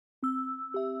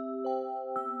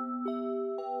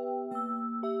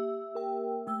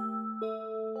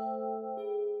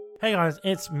Hey guys,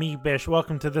 it's me, Bish.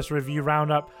 Welcome to this review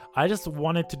roundup. I just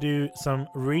wanted to do some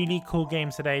really cool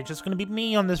games today. It's just going to be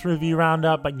me on this review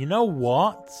roundup, but you know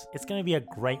what? It's going to be a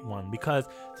great one because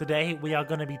today we are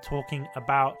going to be talking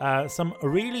about some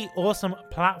really awesome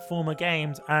platformer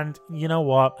games, and you know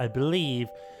what? I believe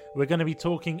we're going to be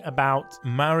talking about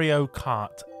Mario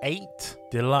Kart 8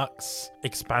 Deluxe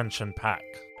Expansion Pack,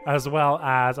 as well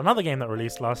as another game that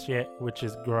released last year, which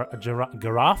is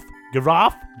Giraffe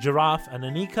and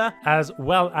Anika, as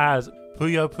well as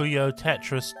Puyo Puyo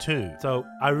Tetris 2. So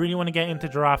I really want to get into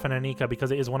Giraffe and Anika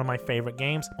because it is one of my favorite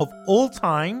games of all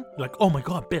time. Like, oh my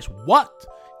god, Bish, what?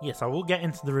 Yes, I will get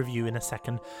into the review in a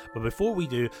second, but before we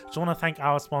do, just want to thank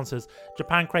our sponsors,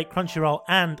 Japan Crate, Crunchyroll,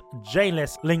 and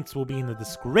JList. Links will be in the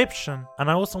description.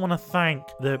 And I also want to thank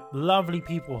the lovely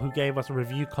people who gave us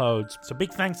review codes. So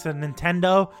big thanks to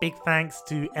Nintendo, big thanks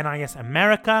to NIS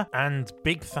America, and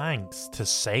big thanks to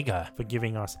Sega for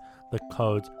giving us the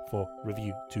codes for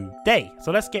review today.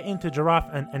 So let's get into Giraffe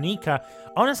and Anika.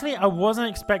 Honestly, I wasn't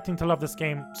expecting to love this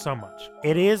game so much.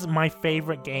 It is my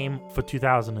favorite game for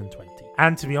 2020.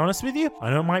 And to be honest with you,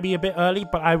 I know it might be a bit early,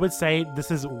 but I would say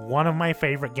this is one of my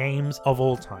favorite games of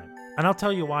all time. And I'll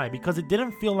tell you why, because it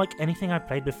didn't feel like anything I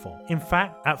played before. In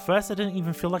fact, at first it didn't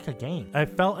even feel like a game. I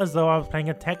felt as though I was playing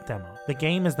a tech demo. The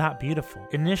game is that beautiful.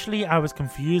 Initially, I was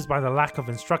confused by the lack of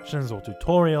instructions or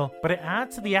tutorial, but it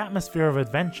adds to the atmosphere of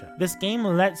adventure. This game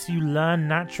lets you learn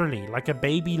naturally, like a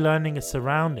baby learning its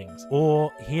surroundings,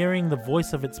 or hearing the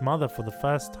voice of its mother for the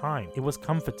first time. It was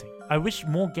comforting. I wish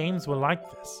more games were like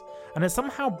this. And it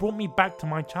somehow brought me back to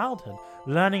my childhood,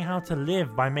 learning how to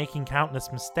live by making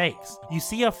countless mistakes. You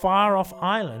see a far-off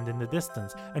island in the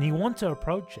distance, and you want to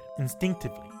approach it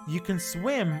instinctively. You can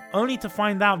swim, only to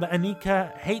find out that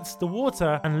Anika hates the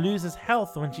water and loses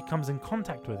health when she comes in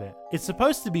contact with it. It's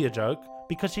supposed to be a joke,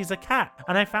 because she's a cat,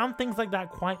 and I found things like that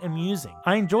quite amusing.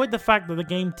 I enjoyed the fact that the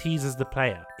game teases the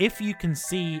player. If you can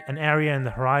see an area in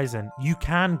the horizon, you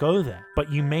can go there, but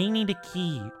you may need a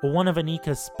key or one of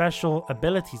Anika's special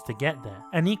abilities to get there.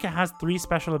 Anika has 3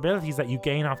 special abilities that you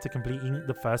gain after completing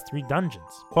the first 3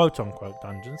 dungeons, quote-unquote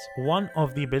dungeons. One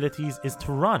of the abilities is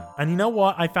to run, and you know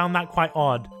what? I found that quite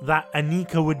odd, that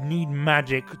Anika would need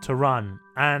magic to run.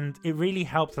 And it really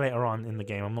helps later on in the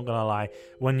game, I'm not gonna lie,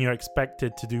 when you're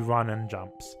expected to do run and jumps.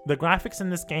 The graphics in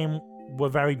this game were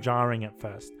very jarring at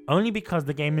first, only because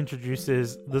the game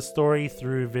introduces the story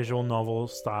through visual novel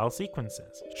style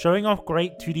sequences. Showing off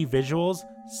great 2D visuals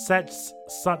sets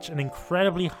such an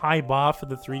incredibly high bar for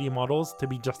the 3D models to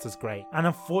be just as great, and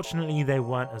unfortunately they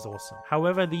weren't as awesome.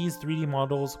 However, these 3D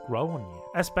models grow on you,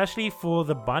 especially for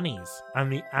the bunnies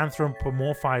and the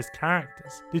anthropomorphized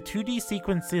characters. The 2D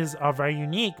sequences are very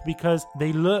unique because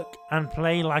they look and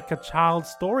play like a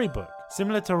child's storybook,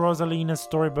 similar to Rosalina's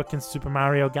storybook in Super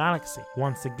Mario Galaxy.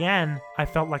 Once again, I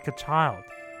felt like a child,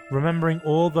 remembering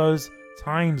all those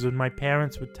times when my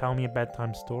parents would tell me a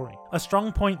bedtime story. A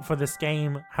strong point for this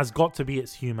game has got to be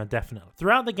its humor, definitely.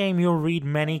 Throughout the game, you'll read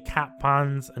many cat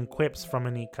puns and quips from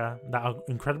Anika that are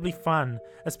incredibly fun,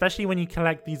 especially when you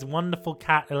collect these wonderful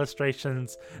cat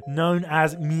illustrations known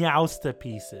as Meowster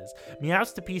pieces.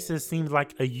 Meowster pieces seems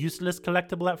like a useless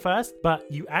collectible at first, but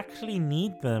you actually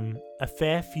need them a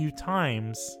fair few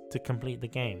times to complete the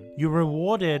game. You're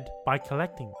rewarded by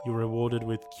collecting. You're rewarded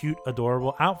with cute,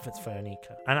 adorable outfits for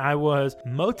Anika. And I was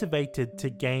motivated to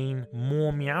gain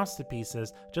more Meowster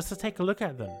pieces just to take a look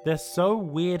at them. They're so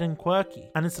weird and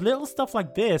quirky. And it's little stuff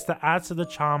like this that adds to the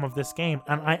charm of this game,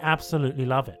 and I absolutely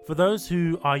love it. For those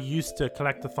who are used to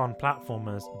collectathon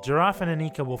platformers, Giraffe and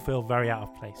Anika will feel very out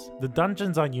of place. The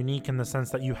dungeons are unique in the sense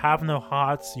that you have no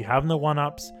hearts, you have no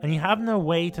one-ups, and you have no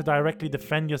way to directly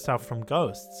defend yourself from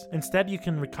ghosts. Instead, you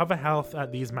can recover health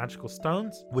at these magical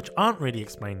stones, which aren't really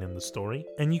explained in the story,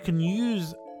 and you can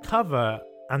use cover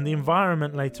and the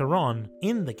environment later on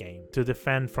in the game to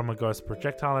defend from a ghost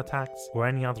projectile attacks or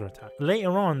any other attack.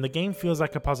 Later on, the game feels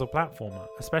like a puzzle platformer,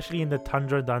 especially in the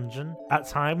Tundra dungeon. At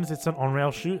times, it's an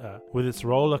on-rail shooter with its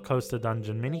roller coaster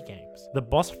dungeon minigames. The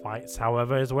boss fights,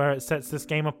 however, is where it sets this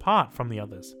game apart from the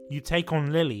others. You take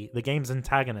on Lily, the game's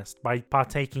antagonist, by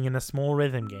partaking in a small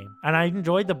rhythm game. And I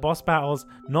enjoyed the boss battles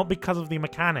not because of the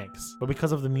mechanics, but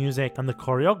because of the music and the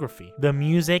choreography. The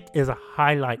music is a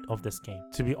highlight of this game.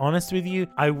 To be honest with you,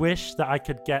 I wish that I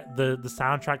could get the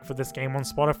soundtrack for this game on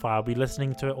Spotify. I'll be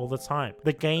listening to it all the time.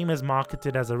 The game is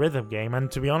marketed as a rhythm game, and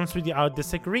to be honest with you, I would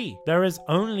disagree. There is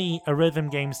only a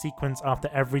rhythm game sequence after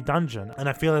every dungeon, and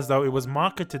I feel as though it was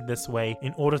marketed this way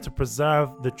in order to preserve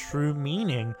the true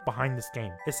meaning behind this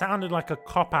game. It sounded like a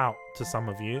cop-out to some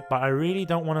of you, but I really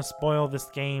don't want to spoil this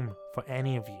game for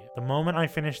any of you. The moment I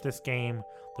finished this game,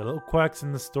 the little quirks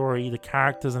in the story, the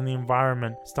characters and the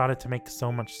environment started to make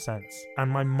so much sense,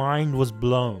 and my mind was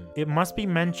blown. It must be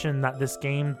mentioned that this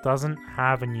game doesn't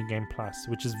have a New Game Plus,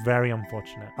 which is very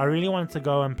unfortunate. I really wanted to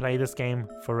go and play this game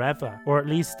forever, or at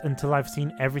least until I've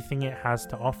seen everything it has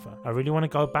to offer. I really want to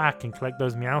go back and collect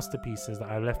those Meowster pieces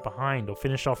that I left behind, or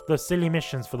finish off those silly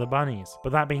missions for the bunnies.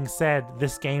 But that being said,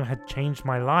 this game had changed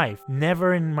my life.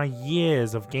 Never in my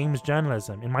years of games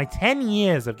journalism, in my 10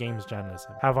 years of games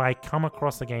journalism, have I come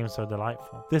across a game so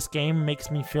delightful. This game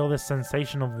makes me feel this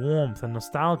sensation of warmth and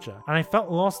nostalgia, and I felt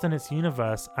lost in its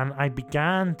universe, and I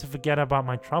began to forget about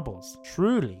my troubles.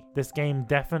 Truly, this game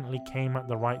definitely came at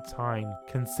the right time,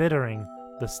 considering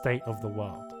the state of the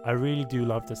world. I really do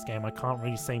love this game. I can't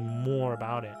really say more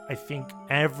about it. I think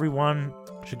everyone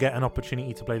should get an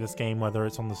opportunity to play this game, whether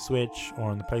it's on the Switch or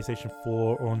on the PlayStation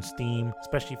 4 or on Steam,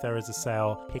 especially if there is a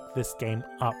sale. Pick this game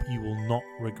up. You will not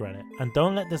regret it. And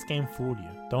don't let this game fool you.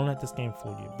 Don't let this game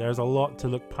fool you. There's a lot to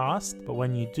look past, but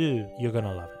when you do, you're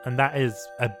gonna love it. And that is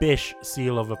a Bish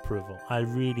seal of approval. I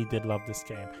really did love this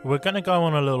game. We're gonna go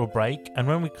on a little break, and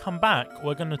when we come back,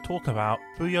 we're gonna talk about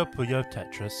Puyo Puyo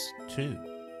Tetris 2.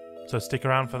 So stick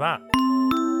around for that.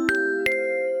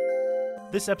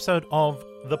 This episode of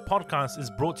the podcast is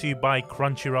brought to you by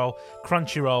Crunchyroll.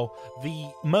 Crunchyroll,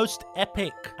 the most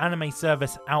epic anime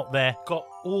service out there. Got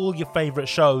all your favorite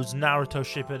shows, Naruto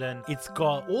Shippuden. It's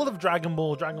got all of Dragon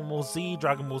Ball, Dragon Ball Z,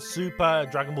 Dragon Ball Super,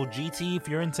 Dragon Ball GT if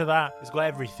you're into that. It's got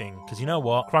everything. Because you know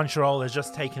what? Crunchyroll has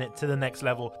just taken it to the next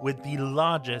level with the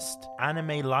largest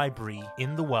anime library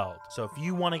in the world. So if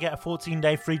you want to get a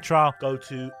 14-day free trial, go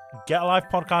to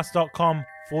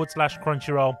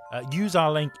getalivepodcast.com/Crunchyroll. Use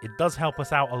our link. It does help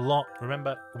us out a lot.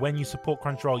 Remember, when you support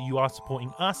Crunchyroll, you are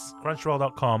supporting us.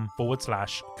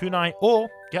 Crunchyroll.com/Kunai or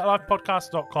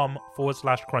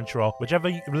getalivepodcast.com/Crunchyroll.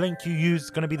 Whichever link you use is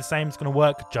going to be the same. It's going to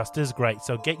work just as great.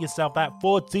 So get yourself that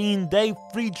 14-day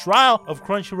free trial of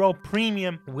Crunchyroll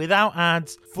Premium without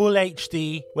ads, full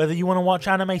HD, whether you want to watch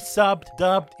anime subbed,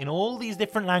 dubbed in all these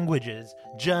different languages,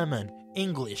 German,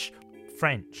 English,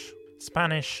 French,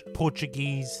 Spanish,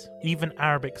 Portuguese, even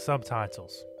Arabic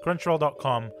subtitles.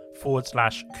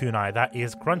 Crunchyroll.com/Kunai. That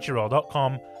is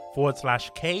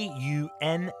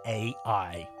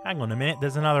Crunchyroll.com/KUNAI. Hang on a minute,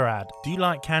 there's another ad. Do you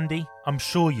like candy? I'm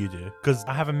sure you do, because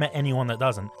I haven't met anyone that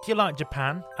doesn't. Do you like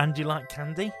Japan? And do you like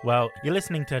candy? Well, you're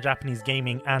listening to a Japanese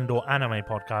gaming and or anime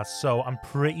podcast, so I'm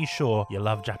pretty sure you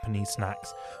love Japanese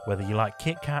snacks. Whether you like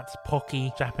Kit Kats,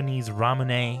 Pocky, Japanese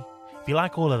ramen. If you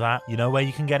like all of that, you know where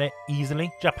you can get it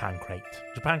easily? Japan Crate.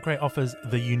 Japan Crate offers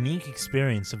the unique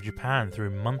experience of Japan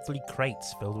through monthly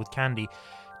crates filled with candy.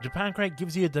 Japan Crate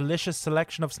gives you a delicious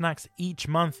selection of snacks each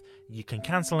month. You can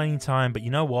cancel anytime, but you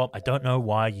know what? I don't know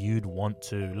why you'd want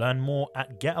to. Learn more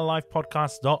at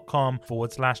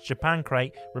getalivepodcast.com/Japan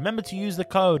Crate. Remember to use the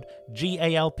code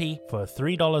GALP for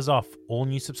 $3 off all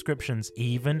new subscriptions,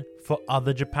 even for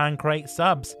other Japan Crate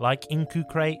subs like Inku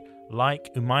Crate,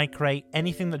 like Umai Crate,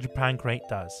 anything that Japan Crate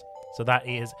does. So that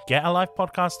is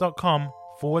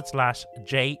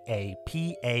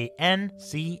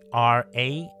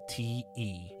getalivepodcast.com/JAPANCRATE.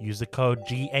 Use the code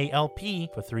GALP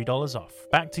for $3 off.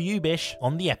 Back to you, Bish,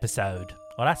 on the episode.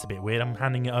 Oh, that's a bit weird. I'm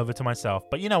handing it over to myself,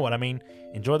 but you know what I mean.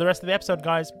 Enjoy the rest of the episode,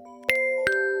 guys.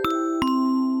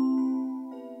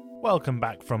 Welcome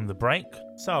back from the break.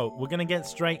 So, we're going to get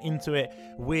straight into it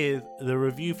with the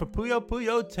review for Puyo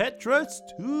Puyo Tetris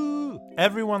 2.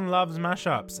 Everyone loves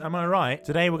mashups, am I right?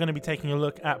 Today we're going to be taking a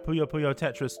look at Puyo Puyo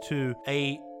Tetris 2,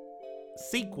 a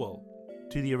sequel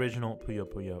to the original Puyo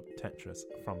Puyo Tetris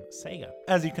from Sega.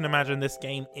 As you can imagine, this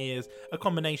game is a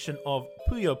combination of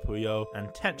Puyo Puyo and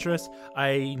Tetris.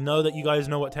 I know that you guys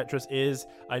know what Tetris is.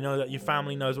 I know that your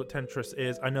family knows what Tetris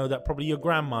is. I know that probably your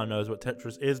grandma knows what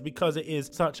Tetris is because it is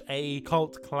such a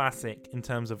cult classic in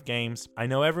terms of games. I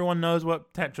know everyone knows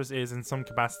what Tetris is in some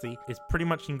capacity. It's pretty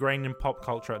much ingrained in pop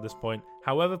culture at this point.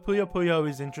 However, Puyo Puyo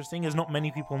is interesting as not many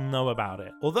people know about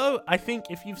it. Although, I think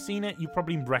if you've seen it, you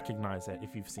probably recognize it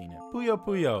if you've seen it. Puyo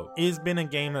Puyo has been a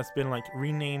game that's been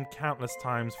renamed countless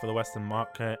times for the Western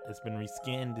market. It's been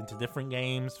reskinned into different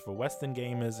games for Western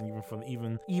gamers and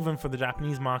even for the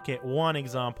Japanese market. One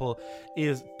example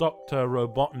is Dr.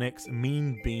 Robotnik's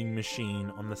Mean Bean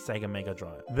Machine on the Sega Mega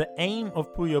Drive. The aim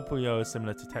of Puyo Puyo is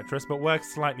similar to Tetris, but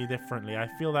works slightly differently. I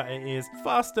feel that it is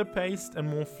faster paced and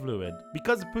more fluid.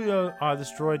 Because Puyo are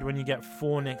destroyed when you get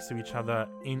 4 next to each other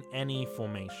in any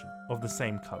formation. of the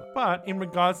same color. But in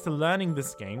regards to learning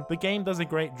this game, the game does a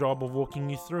great job of walking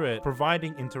you through it,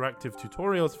 providing interactive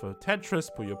tutorials for Tetris,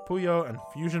 Puyo Puyo, and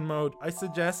Fusion mode. I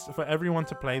suggest for everyone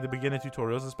to play the beginner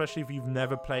tutorials, especially if you've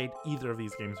never played either of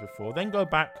these games before. Then go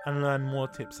back and learn more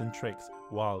tips and tricks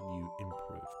while you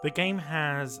improve. The game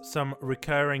has some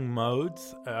recurring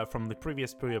modes from the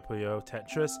previous Puyo Puyo,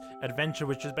 Tetris, Adventure,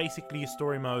 which is basically a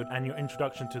story mode and your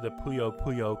introduction to the Puyo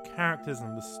Puyo characters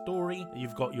and the story.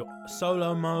 You've got your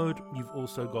solo mode, you've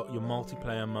also got your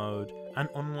multiplayer mode, and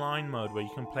online mode where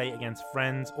you can play against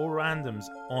friends or randoms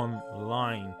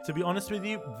online. To be honest with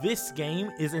you, this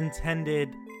game is intended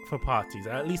for parties,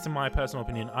 at least in my personal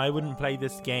opinion. I wouldn't play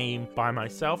this game by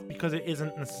myself because it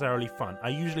isn't necessarily fun. I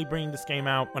usually bring this game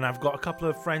out when I've got a couple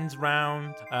of friends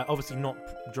round, obviously not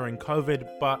during COVID,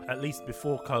 but at least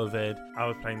before COVID, I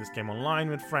was playing this game online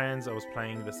with friends, I was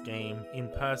playing this game in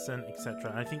person,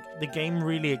 etc. I think the game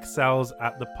really excels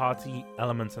at the party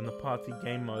elements and the party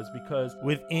game modes, because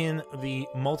within the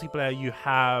multiplayer you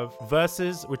have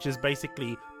Versus, which is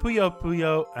basically Puyo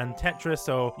Puyo and Tetris,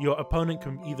 so your opponent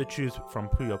can either choose from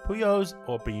Puyo Puyos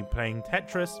or be playing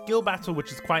Tetris. Skill Battle,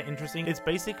 which is quite interesting, it's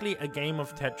basically a game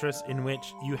of Tetris in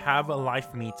which you have a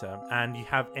life meter and you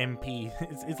have MP.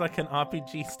 It's like an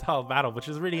RPG style battle, which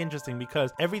is really interesting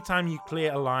because every time you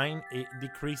clear a line, it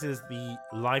decreases the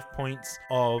life points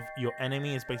of your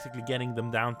enemy. It's basically getting them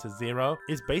down to 0.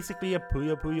 It's basically a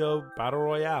Puyo Puyo battle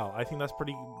royale. I think that's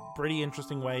pretty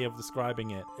interesting way of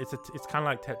describing it. It's kind of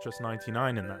like Tetris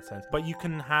 99 in that sense, but you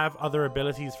can have other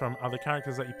abilities from other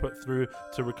characters that you put through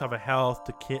to recover health,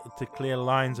 to clear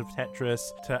lines of Tetris,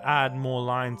 to add more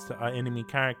lines to enemy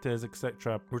characters,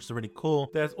 etc., which is really cool.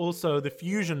 There's also the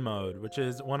Fusion mode, which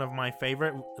is one of my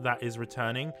favorite that is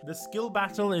returning. The Skill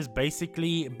Battle is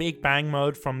basically Big Bang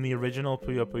mode from the original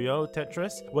Puyo Puyo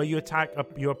Tetris, where you attack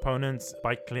your opponents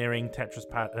by clearing Tetris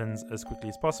patterns as quickly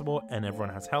as possible, and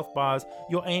everyone has health bars.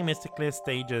 Your aim is to clear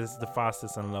stages the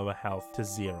fastest and lower health to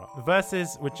 0.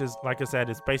 Versus, which is, like I said,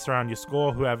 it's based around your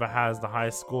score. Whoever has the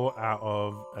highest score out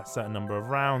of a certain number of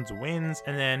rounds wins.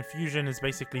 And then Fusion is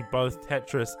basically both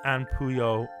Tetris and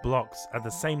Puyo blocks at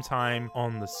the same time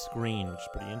on the screen, which is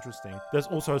pretty interesting. There's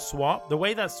also Swap. The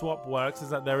way that Swap works is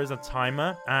that there is a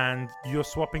timer and you're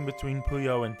swapping between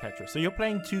Puyo and Tetris. So you're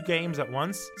playing 2 games at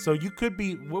once. So you could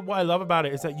be, what I love about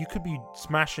it is that you could be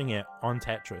smashing it on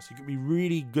Tetris. You could be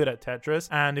really good at Tetris,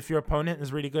 and if your opponent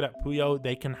is really good at Puyo,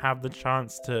 they can have the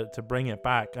chance to bring it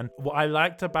back. And what I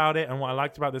liked about it and what I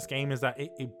liked about this game is that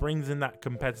it brings in that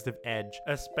competitive edge,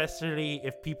 especially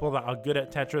if people that are good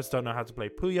at Tetris don't know how to play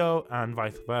Puyo and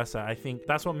vice versa. I think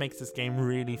that's what makes this game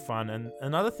really fun. And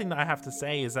another thing that I have to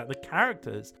say is that the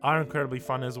characters are incredibly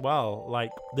fun as well.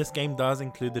 Like, this game does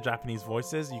include the Japanese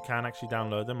voices. You can actually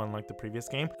download them, unlike the previous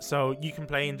game. So you can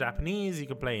play in Japanese, you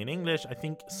can play in English. I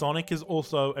think Sonic is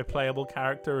also a playable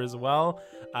character as well.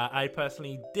 I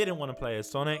personally didn't want to play as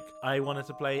Sonic. I wanted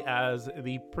to play as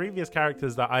the previous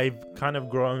characters that I've kind of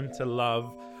grown to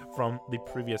love from the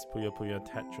previous Puyo Puyo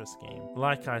Tetris game.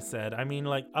 Like I said, I mean,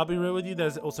 like, I'll be real with you,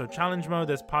 there's also challenge mode,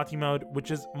 there's party mode, which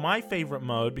is my favorite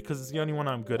mode because it's the only one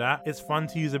I'm good at. It's fun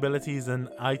to use abilities and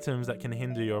items that can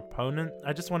hinder your opponent.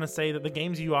 I just want to say that the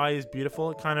game's UI is beautiful.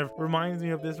 It kind of reminds me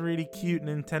of this really cute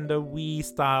Nintendo Wii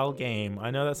style game. I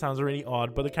know that sounds really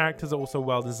odd, but the characters are also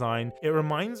well designed. It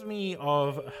reminds me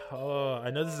of,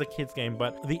 I know this is a kid's game,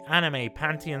 but the anime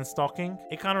Panty and Stocking,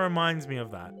 it kind of reminds me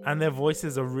of that. And their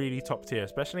voices are really top tier,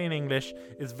 especially in English.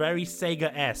 It's very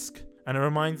Sega-esque, and it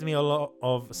reminds me a lot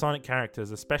of Sonic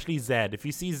characters, especially Zed. If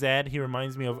you see Zed, he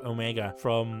reminds me of Omega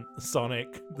from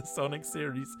Sonic, the Sonic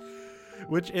series,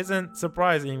 which isn't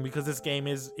surprising because this game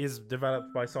is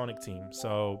developed by Sonic Team.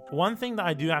 So one thing that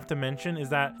I do have to mention is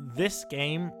that this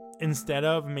game, instead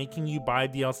of making you buy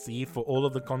DLC for all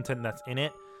of the content that's in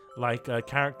it, like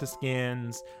character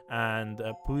skins and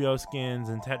Puyo skins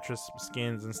and Tetris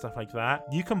skins and stuff like that,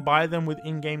 you can buy them with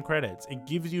in-game credits. It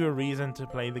gives you a reason to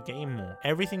play the game more.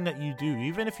 Everything that you do,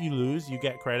 even if you lose, you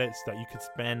get credits that you could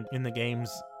spend in the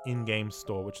game's in-game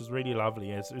store, which is really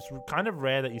lovely. It's kind of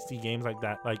rare that you see games like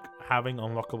that, like having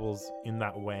unlockables in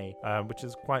that way, which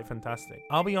is quite fantastic.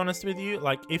 I'll be honest with you,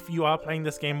 like, if you are playing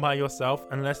this game by yourself,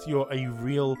 unless you're a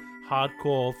real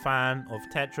hardcore fan of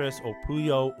Tetris or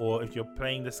Puyo, or if you're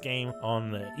playing this game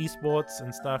on esports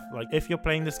and stuff, like if you're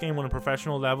playing this game on a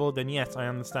professional level, then yes, I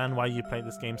understand why you play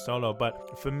this game solo.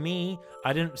 But for me,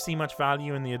 I didn't see much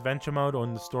value in the adventure mode or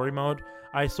in the story mode.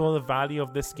 I saw the value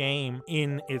of this game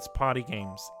in its party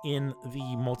games, in the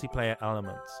multiplayer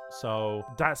elements. So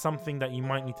that's something that you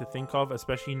might need to think of,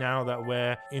 especially now that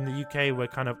we're in the UK, we're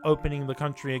kind of opening the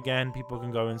country again. People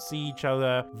can go and see each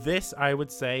other. This, I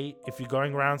would say, if you're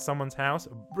going around someone's house,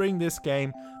 bring this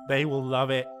game. They will love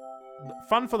it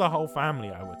fun for the whole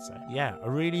family, I would say. Yeah, I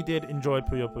really did enjoy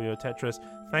Puyo Puyo Tetris.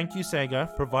 Thank you,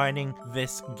 Sega, providing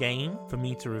this game for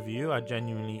me to review. I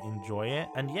genuinely enjoy it.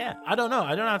 And yeah, I don't know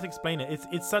how to explain it.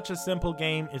 It's such a simple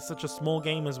game. It's such a small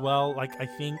game as well. Like, I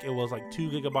think it was like 2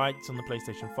 gigabytes on the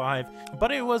PlayStation 5,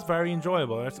 but it was very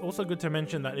enjoyable. It's also good to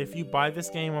mention that if you buy this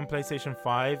game on PlayStation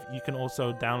 5, you can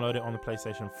also download it on the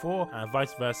PlayStation 4.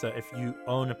 Vice versa, if you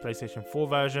own a PlayStation 4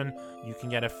 version, you can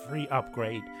get a free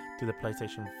upgrade to the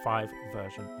PlayStation 5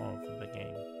 version of the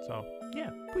game. So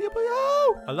yeah, Puyo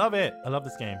Puyo! I love it. I love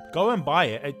this game. Go and buy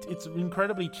it. It's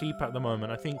incredibly cheap at the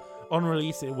moment. I think on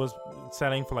release it was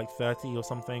selling for like 30 or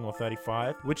something, or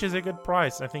 35, which is a good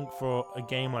price. I think for a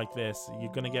game like this,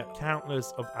 you're gonna get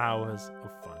countless of hours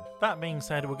of fun. That being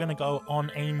said, we're going to go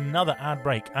on another ad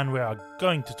break, and we are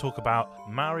going to talk about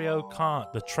Mario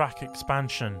Kart, the track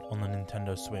expansion on the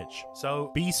Nintendo Switch. So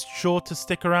be sure to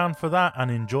stick around for that and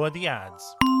enjoy the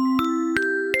ads.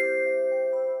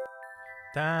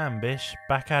 Damn, Bish,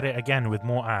 back at it again with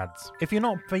more ads. If you're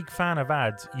not a big fan of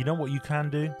ads, you know what you can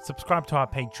do? Subscribe to our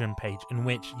Patreon page, in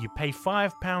which you pay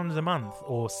 £5 a month,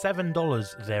 or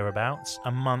 $7 thereabouts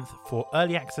a month, for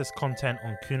early access content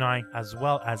on Kunai, as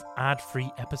well as ad-free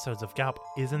episodes of Galp.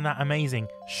 Isn't that amazing?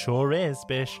 Sure is,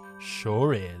 Bish.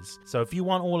 Sure is. So if you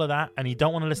want all of that and you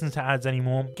don't want to listen to ads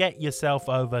anymore, get yourself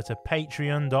over to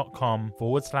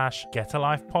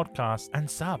patreon.com/GetALifePodcast and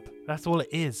sub. That's all it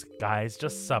is, guys.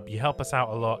 Just sub. You help us out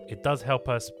a lot. It does help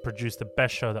us produce the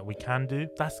best show that we can do.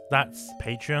 That's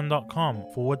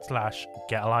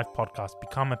patreon.com/GetALifePodcast.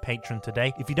 Become a patron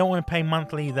today. If you don't want to pay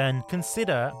monthly, then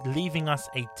consider leaving us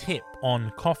a tip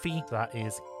on Ko-fi. That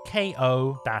is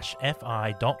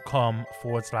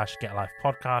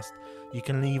ko-fi.com/GetALifePodcast. You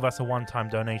can leave us a one-time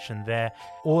donation there.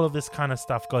 All of this kind of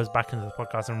stuff goes back into the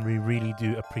podcast, and we really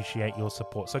do appreciate your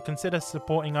support. So consider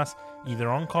supporting us either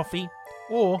on Ko-fi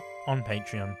or on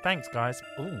Patreon. Thanks, guys.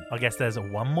 Ooh, I guess there's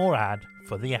one more ad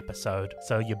for the episode,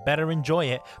 so you better enjoy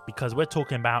it, because we're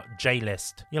talking about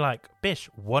J-List. You're like, Bish,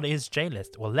 what is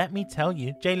J-List? Well, let me tell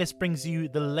you. J-List brings you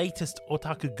the latest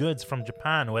otaku goods from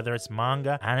Japan, whether it's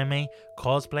manga, anime,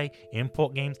 cosplay,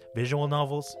 import games, visual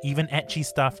novels, even ecchi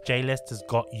stuff. J-List has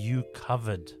got you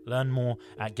covered. Learn more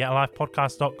at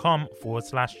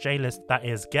getalifepodcast.com/J-List. That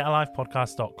is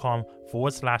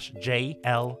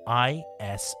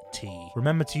getalifepodcast.com/JLIST.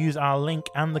 Remember to use our link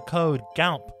and the code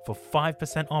GALP for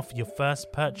 5% off your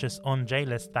first purchase on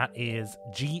J-List. That is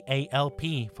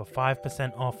GALP for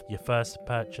 5% off your first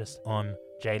purchase on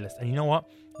J-List. And you know what?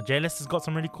 J-List has got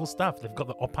some really cool stuff. They've got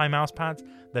the Oppai mouse pads.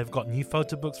 They've got new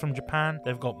photo books from Japan.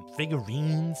 They've got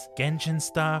figurines, Genshin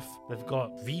stuff. They've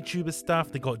got VTuber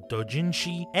stuff. They've got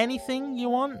doujinshi. Anything you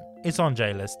want, it's on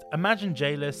J-List. Imagine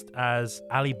J-List as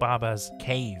Alibaba's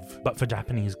cave, but for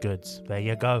Japanese goods. There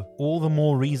you go. All the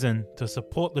more reason to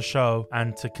support the show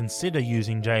and to consider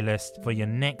using J-List for your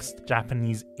next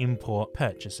Japanese import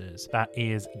purchases. That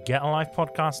is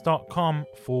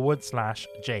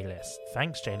getalifepodcast.com/J-List.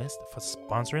 Thanks, J-List, for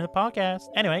sponsoring the podcast.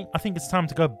 Anyway, I think it's time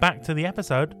to go back to the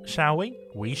episode, shall we?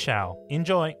 We shall.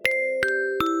 Enjoy.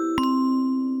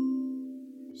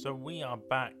 So we are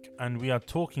back, and we are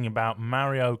talking about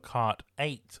Mario Kart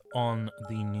 8 on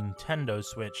the Nintendo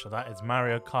Switch. So that is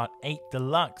Mario Kart 8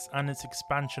 Deluxe and its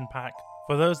expansion pack.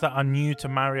 For those that are new to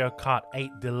Mario Kart 8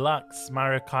 Deluxe,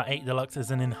 Mario Kart 8 Deluxe is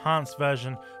an enhanced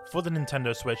version for the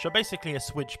Nintendo Switch. So basically a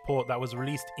Switch port that was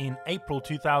released in April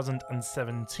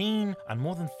 2017, and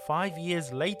more than 5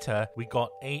 years later, we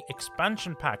got a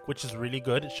expansion pack, which is really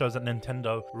good. It shows that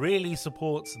Nintendo really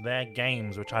supports their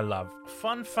games, which I love.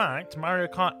 Fun fact, Mario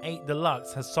Kart 8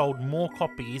 Deluxe has sold more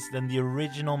copies than the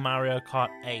original Mario Kart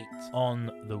 8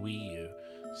 on the Wii U.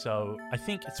 So I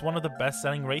think it's one of the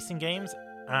best-selling racing games,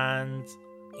 and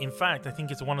in fact, I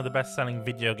think it's one of the best-selling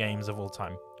video games of all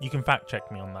time. You can fact-check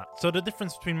me on that. So the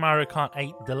difference between Mario Kart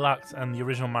 8 Deluxe and the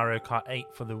original Mario Kart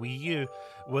 8 for the Wii U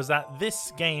was that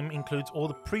this game includes all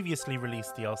the previously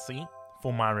released DLC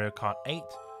for Mario Kart 8,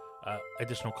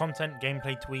 additional content,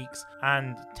 gameplay tweaks,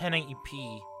 and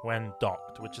 1080p when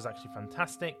docked, which is actually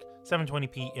fantastic.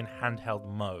 720p in handheld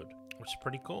mode, which is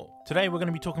pretty cool. Today we're going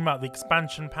to be talking about the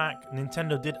expansion pack.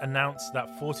 Nintendo did announce that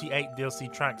 48 DLC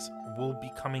tracks will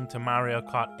be coming to Mario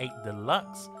Kart 8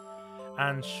 Deluxe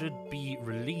and should be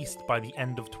released by the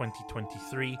end of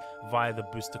 2023 via the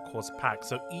Booster Course pack.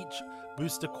 So each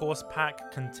Booster Course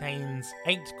pack contains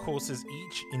 8 courses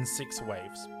each in 6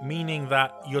 waves, meaning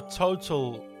that your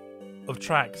total of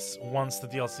tracks once the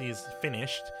DLC is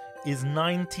finished is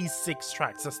 96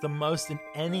 tracks. That's the most in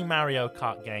any Mario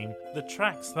Kart game. The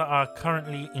tracks that are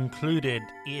currently included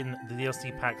in the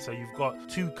DLC pack, so you've got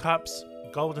 2 cups,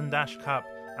 Golden Dash Cup,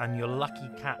 and your Lucky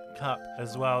Cat Cup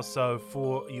as well. So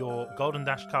for your Golden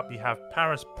Dash Cup, you have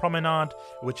Paris Promenade,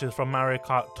 which is from Mario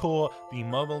Kart Tour, the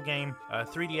mobile game,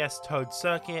 3DS Toad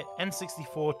Circuit,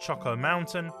 N64 Choco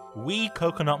Mountain, Wii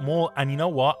Coconut Mall, and you know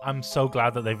what? I'm so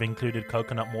glad that they've included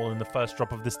Coconut Mall in the first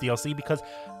drop of this DLC, because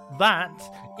that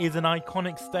is an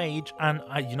iconic stage, and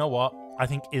you know what? I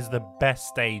think is the best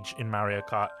stage in Mario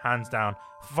Kart, hands down.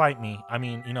 Fight me. I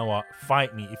mean, you know what?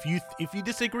 Fight me. If you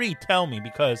disagree, tell me,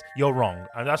 because you're wrong.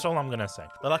 And that's all I'm gonna say.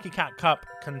 The Lucky Cat Cup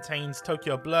contains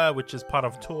Tokyo Blur, which is part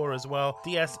of Tour as well,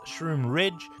 DS Shroom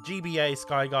Ridge, GBA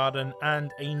Sky Garden,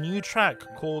 and a new track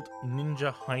called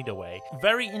Ninja Hideaway.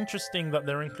 Very interesting that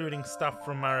they're including stuff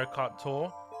from Mario Kart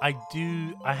Tour. I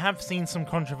have seen some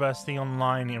controversy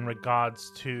online in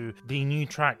regards to the new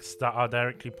tracks that are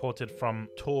directly ported from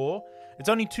Tour. It's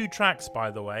only 2 tracks,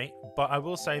 by the way, but I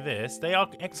will say this, they are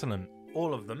excellent.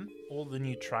 All of them, all the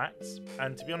new tracks.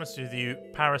 And to be honest with you,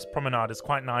 Paris Promenade is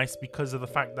quite nice because of the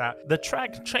fact that the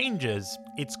track changes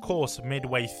its course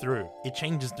midway through. It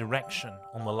changes direction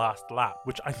on the last lap,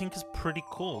 which I think is pretty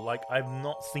cool. Like, I've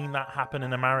not seen that happen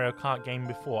in a Mario Kart game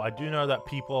before. I do know that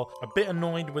people are a bit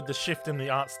annoyed with the shift in the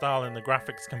art style and the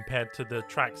graphics compared to the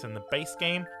tracks in the base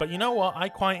game, but you know what? I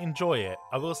quite enjoy it.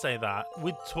 I will say that.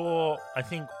 With Tour, I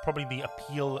think probably the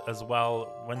appeal as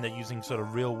well when they're using sort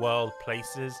of real world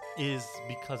places is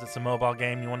because it's a mobile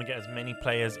game. You want to get as many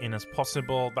players in as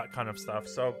possible, that kind of stuff.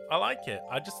 So I like it.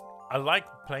 I like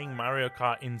playing Mario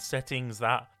Kart in settings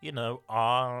that, you know,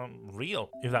 are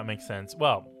real, if that makes sense.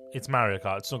 Well, it's Mario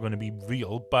Kart, it's not going to be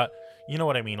real, but you know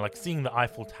what I mean? Like seeing the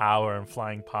Eiffel Tower and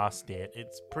flying past it,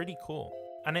 it's pretty cool.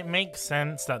 And it makes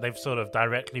sense that they've sort of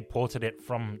directly ported it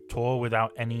from Tour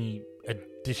without any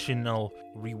additional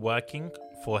reworking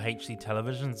for HD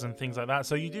televisions and things like that.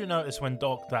 So you do notice when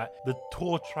docked that the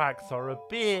Tour tracks are a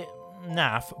bit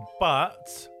naff,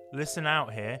 but listen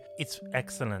out here, it's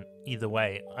excellent either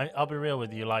way. I'll be real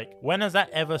with you, like, when has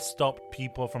that ever stopped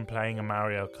people from playing a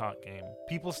Mario Kart game?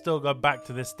 People still go back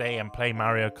to this day and play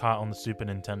Mario Kart on the Super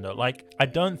Nintendo. Like, I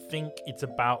don't think it's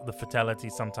about the fidelity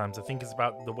sometimes. I think it's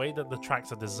about the way that the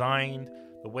tracks are designed,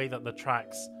 the way that the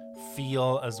tracks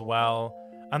feel as well,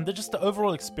 and just the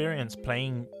overall experience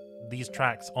playing these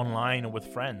tracks online or with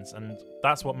friends. And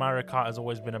that's what Mario Kart has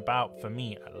always been about, for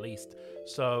me at least.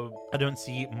 So I don't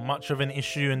see much of an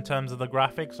issue in terms of the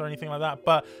graphics or anything like that,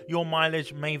 but your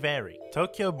mileage may vary.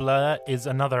 Tokyo Blur is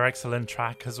another excellent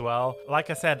track as well. Like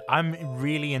I said, I'm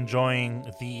really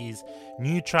enjoying these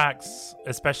new tracks,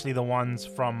 especially the ones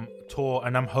from Tour,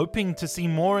 and I'm hoping to see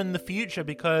more in the future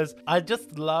because I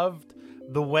just loved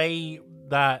the way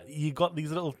that you got these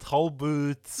little toll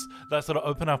booths that sort of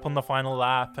open up on the final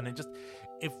lap, and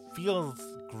it feels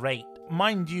great.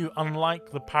 Mind you,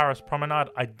 unlike the Paris Promenade,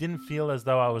 I didn't feel as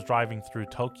though I was driving through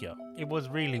Tokyo. It was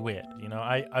really weird, you know.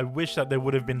 I wish that there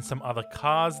would have been some other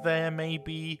cars there,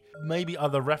 maybe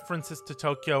other references to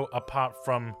Tokyo apart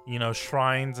from, you know,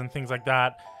 shrines and things like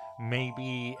that.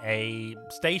 Maybe a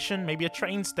station, maybe a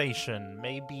train station,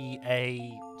 maybe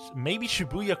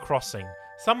Shibuya Crossing.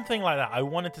 Something like that. I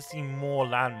wanted to see more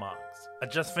landmarks. I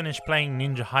just finished playing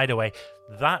Ninja Hideaway.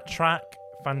 That track,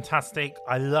 fantastic.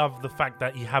 I love the fact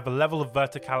that you have a level of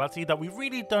verticality that we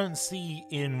really don't see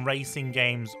in racing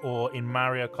games or in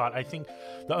Mario Kart. I think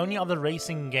the only other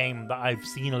racing game that I've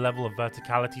seen a level of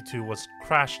verticality to was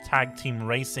Crash Tag Team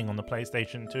Racing on the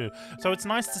PlayStation 2. So it's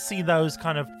nice to see those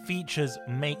kind of features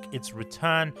make its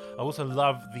return. I also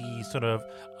love the sort of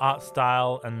art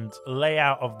style and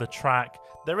layout of the track.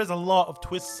 There is a lot of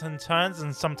twists and turns,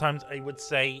 and sometimes I would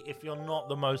say if you're not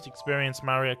the most experienced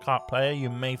Mario Kart player,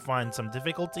 you may find some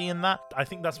difficulty in that. I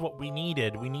think that's what we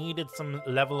needed. We needed some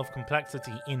level of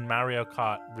complexity in Mario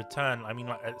Kart Return. I mean,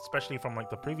 like, especially from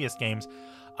like the previous games,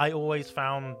 I always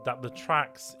found that the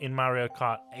tracks in Mario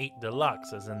Kart 8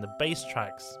 Deluxe, as in the base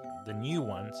tracks, the new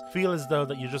ones, feel as though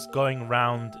that you're just going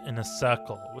round in a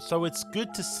circle. So it's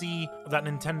good to see that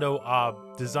Nintendo are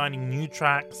designing new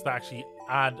tracks that actually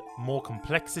add more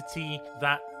complexity,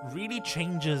 that really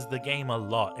changes the game a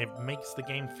lot. It makes the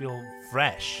game feel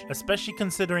fresh, especially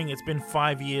considering it's been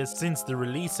 5 years since the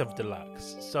release of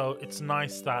Deluxe. So it's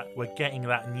nice that we're getting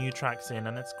that new tracks in,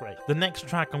 and it's great. The next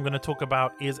track I'm going to talk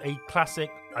about is a classic.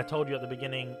 I told you at the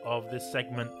beginning of this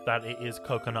segment that it is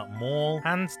Coconut Mall.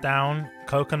 Hands down,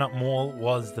 Coconut Mall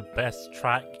was the best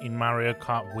track in Mario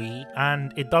Kart Wii,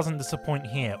 and it doesn't disappoint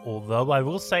here, although I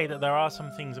will say that there are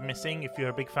some things missing. If you're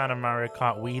a big fan of Mario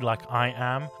Kart Wii like I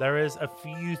am, there is a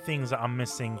few things that are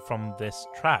missing from this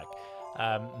track.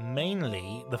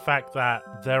 Mainly the fact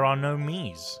that there are no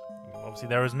Miis. Obviously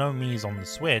there is no Miis on the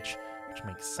Switch, which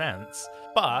makes sense.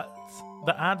 But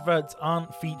the adverts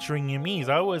aren't featuring your Miis.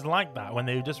 I always like that when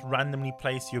they just randomly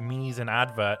place your Miis and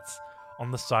adverts on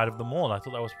the side of the mall. I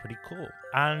thought that was pretty cool.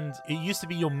 And it used to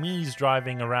be your Miis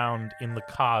driving around in the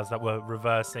cars that were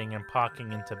reversing and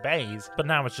parking into bays, but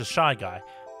now it's just Shy Guy.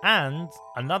 And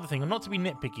another thing, not to be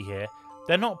nitpicky here,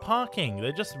 they're not parking,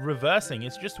 they're just reversing.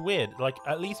 It's just weird. Like,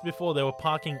 at least before they were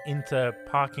parking into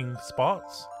parking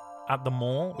spots at the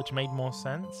mall, which made more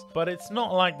sense. But it's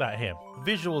not like that here.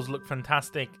 Visuals look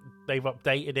fantastic. They've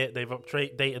updated it. They've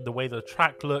updated the way the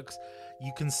track looks.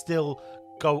 You can still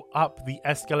go up the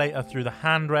escalator through the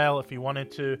handrail if you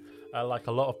wanted to, like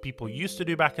a lot of people used to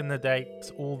do back in the day.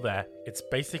 It's all there. It's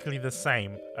basically the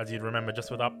same as you'd remember, just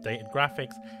with updated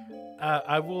graphics.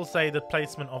 I will say the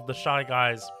placement of the Shy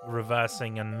Guys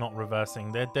reversing and not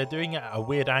reversing, they're doing it at a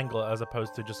weird angle as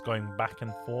opposed to just going back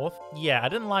and forth. Yeah, I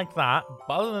didn't like that,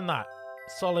 but other than that,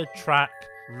 solid track,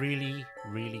 really,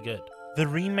 really good. The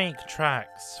remake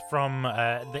tracks from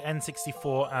the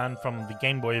N64 and from the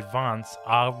Game Boy Advance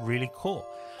are really cool.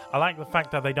 I like the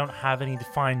fact that they don't have any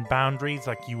defined boundaries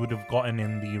like you would have gotten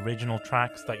in the original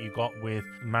tracks that you got with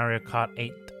Mario Kart 8,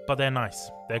 but they're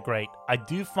nice. They're great. I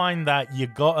do find that you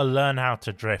gotta learn how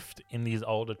to drift in these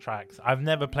older tracks. I've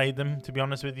never played them, to be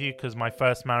honest with you, because my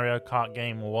first Mario Kart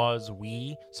game was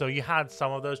Wii, so you had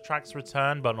some of those tracks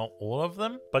return, but not all of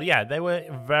them. But yeah, they were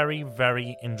very,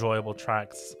 very enjoyable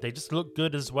tracks. They just look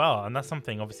good as well, and that's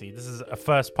something, obviously, this is a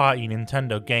first-party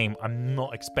Nintendo game. I'm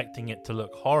not expecting it to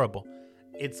look horrible.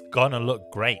 It's gonna look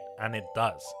great, and it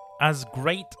does. As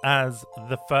great as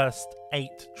the first 8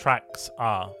 tracks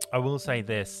are, I will say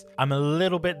this, I'm a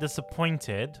little bit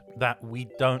disappointed that we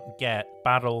don't get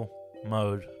battle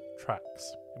mode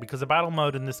tracks. Because the battle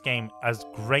mode in this game, as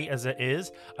great as it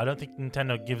is, I don't think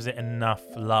Nintendo gives it enough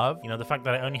love. You know, the fact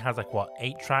that it only has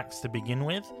 8 tracks to begin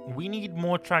with. We need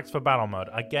more tracks for battle mode.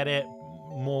 I get it.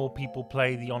 More people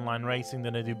play the online racing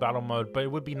than they do battle mode, but it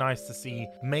would be nice to see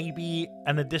maybe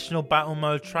an additional battle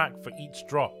mode track for each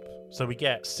drop. So we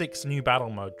get 6 new battle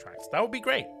mode tracks. That would be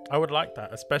great. I would like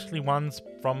that, especially ones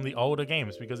from the older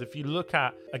games, because if you look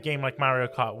at a game like Mario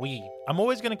Kart Wii, I'm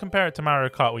always going to compare it to Mario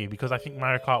Kart Wii because I think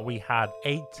Mario Kart Wii had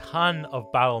a ton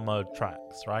of battle mode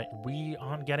tracks, right? We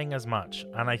aren't getting as much,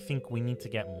 and I think we need to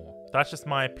get more. That's just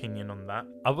my opinion on that.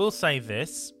 I will say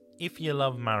this. If you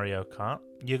love Mario Kart,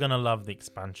 you're going to love the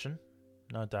expansion.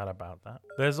 No doubt about that.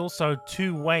 There's also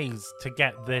 2 ways to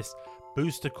get this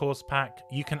booster course pack.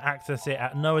 You can access it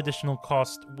at no additional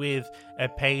cost with a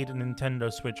paid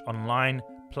Nintendo Switch Online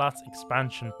plus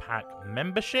expansion pack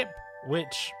membership,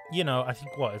 which, you know, I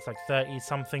think it's like 30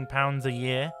 something pounds a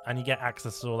year, and you get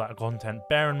access to all that content.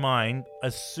 Bear in mind,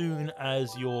 as soon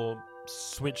as your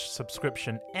Switch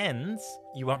subscription ends,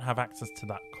 you won't have access to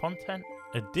that content.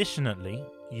 Additionally,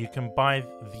 you can buy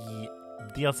the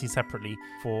DLC separately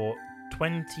for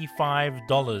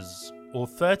 $25 or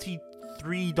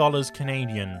 $33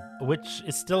 Canadian, which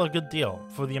is still a good deal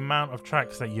for the amount of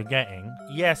tracks that you're getting.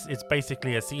 Yes, it's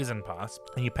basically a season pass,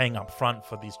 and you're paying up front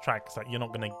for these tracks that you're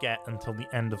not going to get until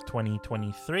the end of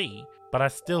 2023, but I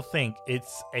still think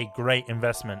it's a great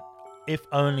investment, if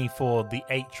only for the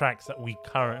 8 tracks that we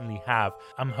currently have.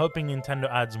 I'm hoping Nintendo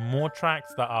adds more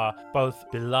tracks that are both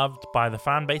beloved by the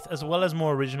fan base as well as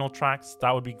more original tracks.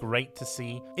 That would be great to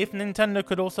see. If Nintendo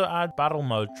could also add battle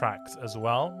mode tracks as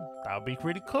well, that would be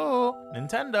pretty cool.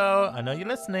 Nintendo, I know you're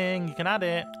listening, you can add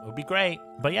it. It would be great.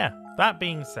 But yeah, that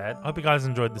being said, I hope you guys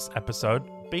enjoyed this episode.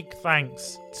 Big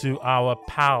thanks to our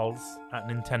pals at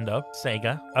Nintendo,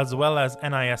 Sega, as well as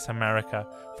NIS America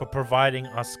for providing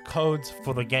us codes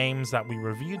for the games that we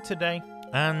reviewed today.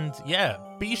 And yeah,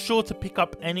 be sure to pick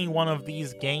up any one of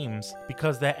these games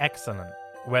because they're excellent.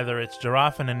 Whether it's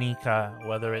Giraffe and Anika,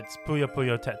 whether it's Puyo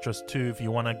Puyo Tetris 2 if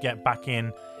you want to get back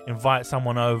in, invite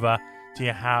someone over to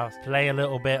your house, play a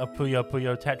little bit of Puyo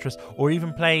Puyo Tetris, or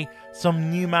even play some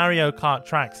new Mario Kart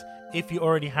tracks. If you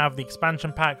already have the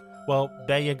expansion pack, well,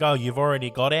 there you go. You've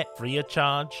already got it free of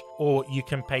charge, or you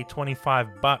can pay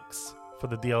 $25 for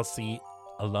the DLC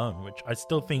alone, which I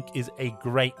still think is a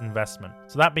great investment.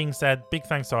 So that being said, big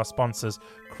thanks to our sponsors,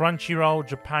 Crunchyroll,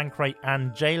 Japan Crate,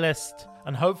 and JList.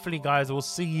 And hopefully, guys, we'll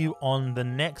see you on the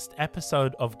next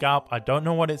episode of Galp. I don't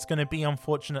know what it's going to be,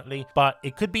 unfortunately, but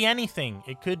it could be anything.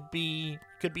 It could be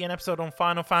an episode on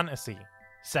Final Fantasy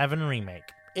VII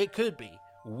Remake. It could be.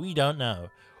 We don't know.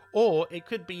 Or it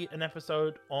could be an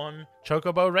episode on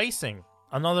Chocobo Racing,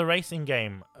 another racing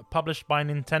game published by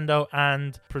Nintendo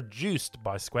and produced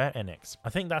by Square Enix. I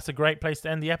think that's a great place to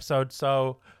end the episode,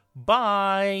 so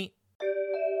bye!